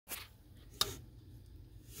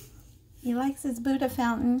He likes his Buddha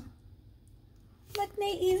fountain. Look,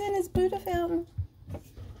 Nate, he's in his Buddha fountain.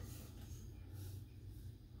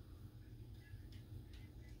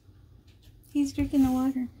 He's drinking the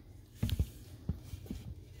water.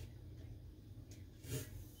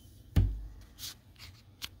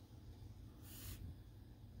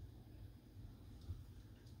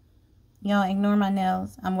 Y'all ignore my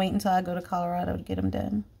nails. I'm waiting until I go to Colorado to get them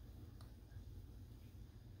done.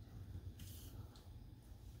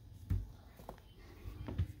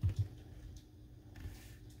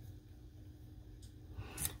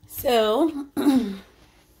 So,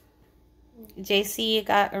 JC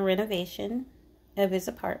got a renovation of his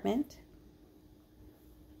apartment.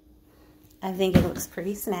 I think it looks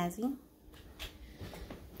pretty snazzy.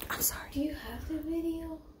 I'm sorry. Do you have the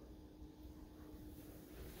video?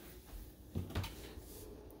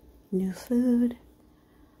 New food.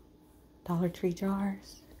 Dollar Tree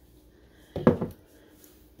jars.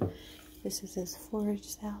 This is his forage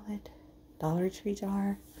salad. Dollar Tree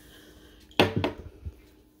jar. I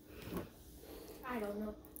don't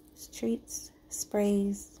know. His treats,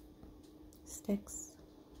 sprays, sticks.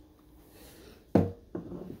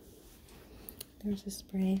 There's a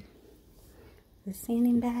spray. The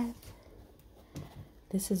sanding bath.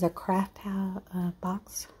 This is a craft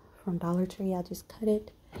box from Dollar Tree. I just cut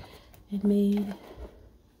it and made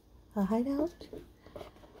a hideout.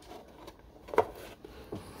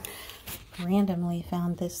 Randomly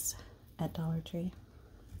found this at Dollar Tree.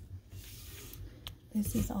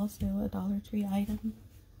 This is also a Dollar Tree item.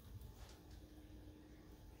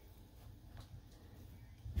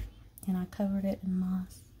 And I covered it in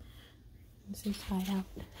moss. This is hideout.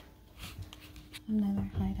 Another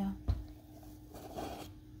hideout.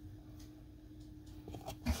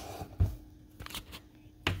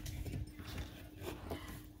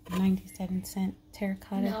 $97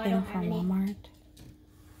 terracotta thing from Walmart.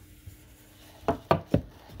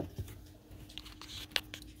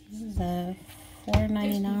 This is a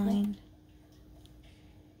 $4.99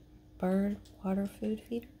 bird water food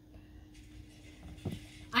feeder.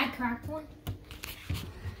 I cracked one.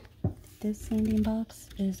 This sanding box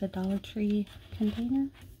is a Dollar Tree container.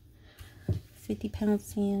 50-pound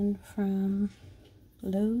sand from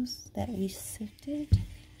Lowe's that we sifted.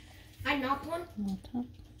 I knocked one.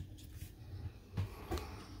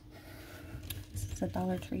 This is a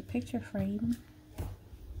Dollar Tree picture frame.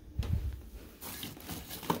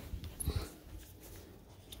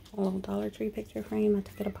 A little Dollar Tree picture frame. I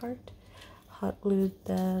took it apart, hot glued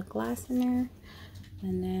the glass in there,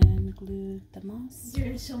 and then glued the moss to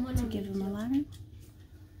give him a ladder.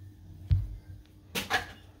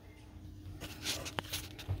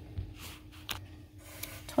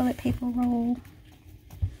 Toilet paper roll.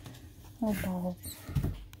 Little balls.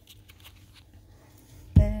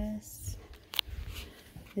 This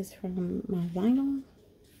is from my vinyl.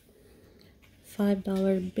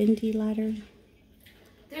 $5 bendy ladder.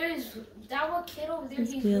 There's that one kid over there.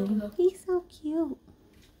 He's so cute.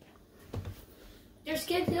 There's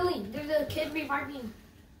kids healing. There's a kid reviving.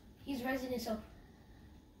 He's resing himself.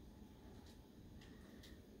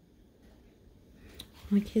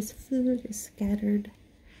 Like his food is scattered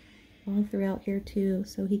all throughout here too,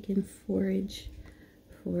 so he can forage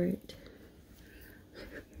for it.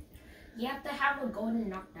 You have to have a golden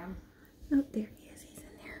knockdown. Oh, there he is. He's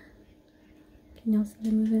in there. Can y'all see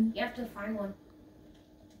him moving? You have to find one.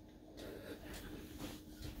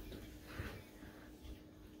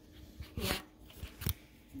 Yeah.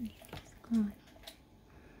 Come on.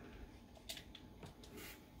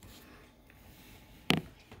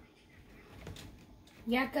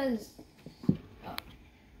 Yeah, because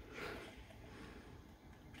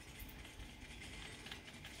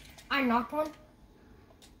I knocked one.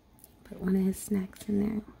 Put one of his snacks in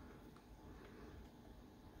there.